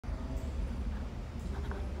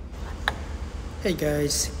Hey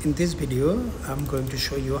guys, in this video I'm going to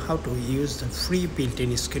show you how to use the free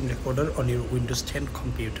built-in screen recorder on your Windows 10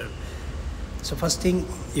 computer. So first thing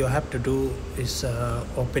you have to do is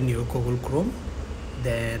open your Google Chrome,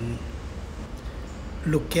 then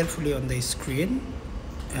look carefully on the screen.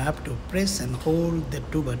 You have to press and hold the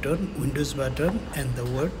two button, Windows button and the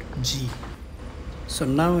word G. So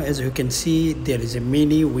now as you can see, there is a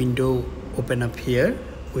mini window open up here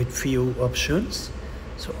with few options.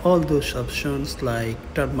 So all those options like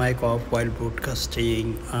turn mic off while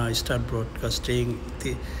broadcasting, start broadcasting,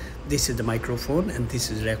 this is the microphone and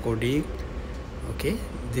this is recording. Okay,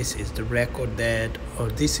 this is the record that, or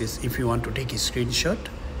this is if you want to take a screenshot,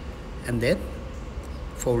 and then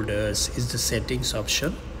folders is the settings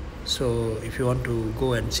option. So if you want to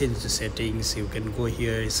go and change the settings, you can go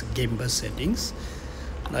here. Is game bus settings.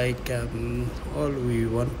 Like all I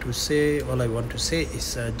want to say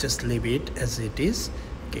is just leave it as it is.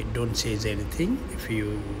 Okay, don't change anything.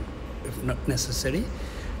 If not necessary,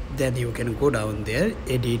 then you can go down there,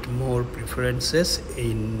 edit more preferences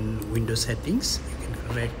in Windows settings.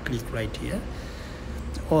 You can click right here.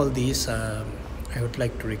 All these I would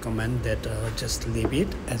like to recommend that just leave it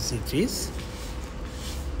as it is.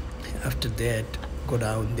 After that, go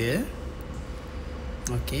down there.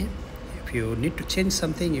 Okay, if you need to change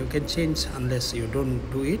something, you can change unless you don't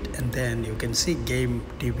do it. And then you can see game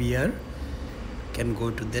DVR, can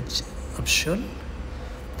go to that option.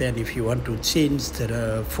 Then if you want to change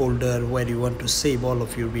the folder where you want to save all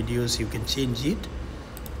of your videos, you can change it.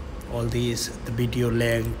 All these, the video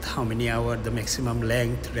length, how many hours, the maximum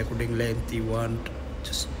length, recording length you want,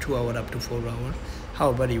 just 2 hours up to 4 hours,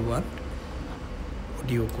 however you want.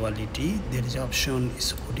 Audio quality, there is option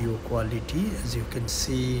is audio quality, as you can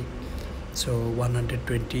see. So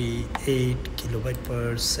 128 kilobyte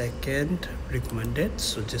per second recommended,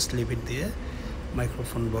 so just leave it there.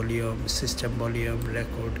 Microphone volume, system volume,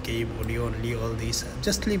 record, game, audio only, all these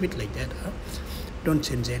just leave it like that. Don't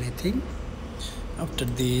change anything. After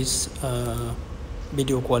this,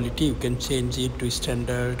 video quality, you can change it to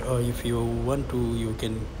standard, or if you want to, you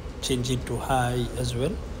can change it to high as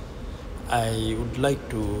well. I would like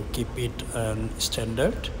to keep it on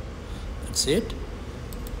standard. That's it.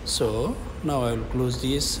 So now I will close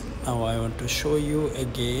this. Now I want to show you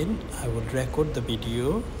again. I will record the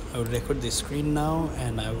video. I will record the screen now,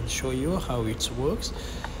 and I will show you how it works.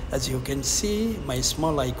 As you can see, my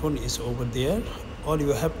small icon is over there. All you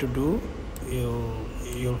have to do,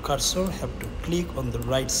 your cursor have to click on the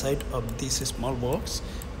right side of this small box,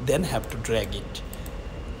 then have to drag it.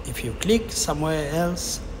 If you click somewhere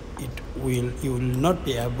else, you will not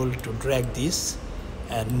be able to drag this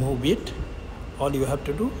and move it. All you have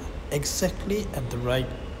to do, exactly at the right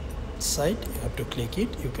side, you have to click it.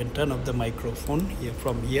 You can turn off the microphone here.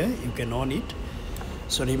 From here you can on it.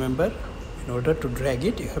 So remember, in order to drag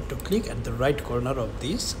it, you have to click at the right corner of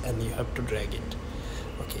this and you have to drag it.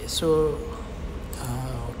 Okay, so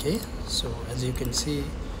so as you can see,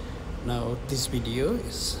 now this video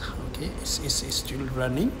is okay, is still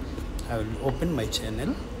running. I will open my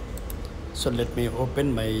channel. So let me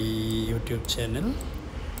open my YouTube channel.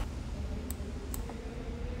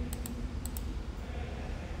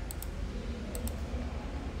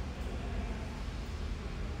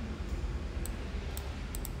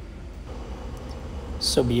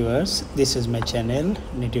 So viewers, this is my channel.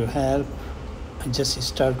 Need your help? I just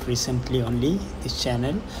start recently only this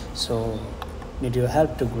channel, so need your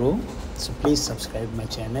help to grow. So please subscribe my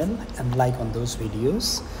channel and like on those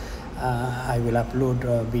videos. I will upload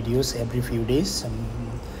videos every few days.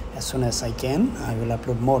 As soon as I can, I will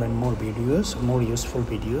upload more and more videos, more useful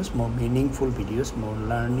videos, more meaningful videos, more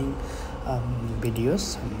learning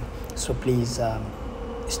videos. So please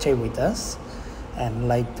stay with us and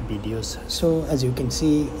like the videos. So as you can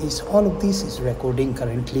see, is all of this is recording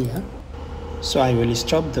currently. So I will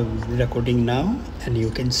stop the recording now, and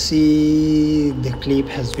you can see the clip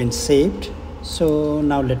has been saved. So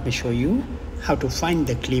now let me show you how to find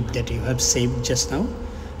the clip that you have saved just now.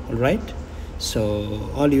 All right,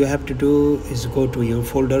 so all you have to do is go to your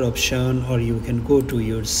folder option, or you can go to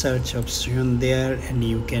your search option there, and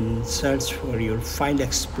you can search for your file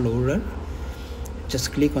explorer.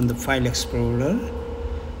 Just click on the file explorer.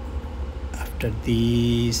 After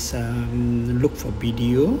this, look for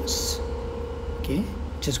videos. Okay,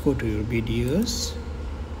 just go to your videos.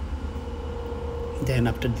 Then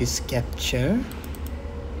after this, capture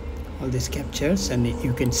all these captures, and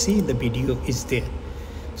you can see the video is there.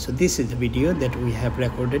 So this is the video that we have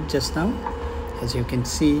recorded just now. As you can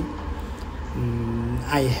see,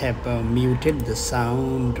 I have muted the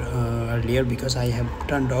sound earlier because I have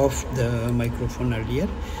turned off the microphone earlier.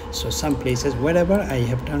 So some places wherever I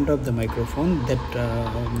have turned off the microphone,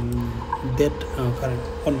 on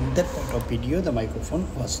that part of video the microphone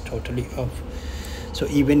was totally off. So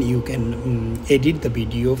even you can edit the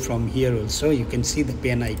video from here also. You can see the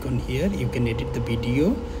pen icon here. You can edit the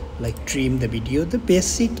video, like trim the video. The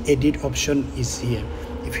basic edit option is here.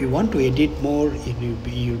 If you want to edit more in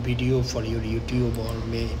your video for your YouTube or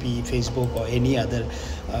maybe Facebook or any other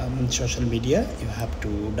social media, you have to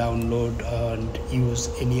download and use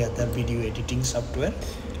any other video editing software.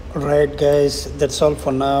 Alright guys, that's all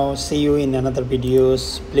for now. See you in another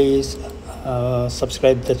videos. Please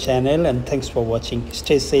subscribe the channel, and thanks for watching.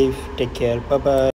 Stay safe, take care, bye bye.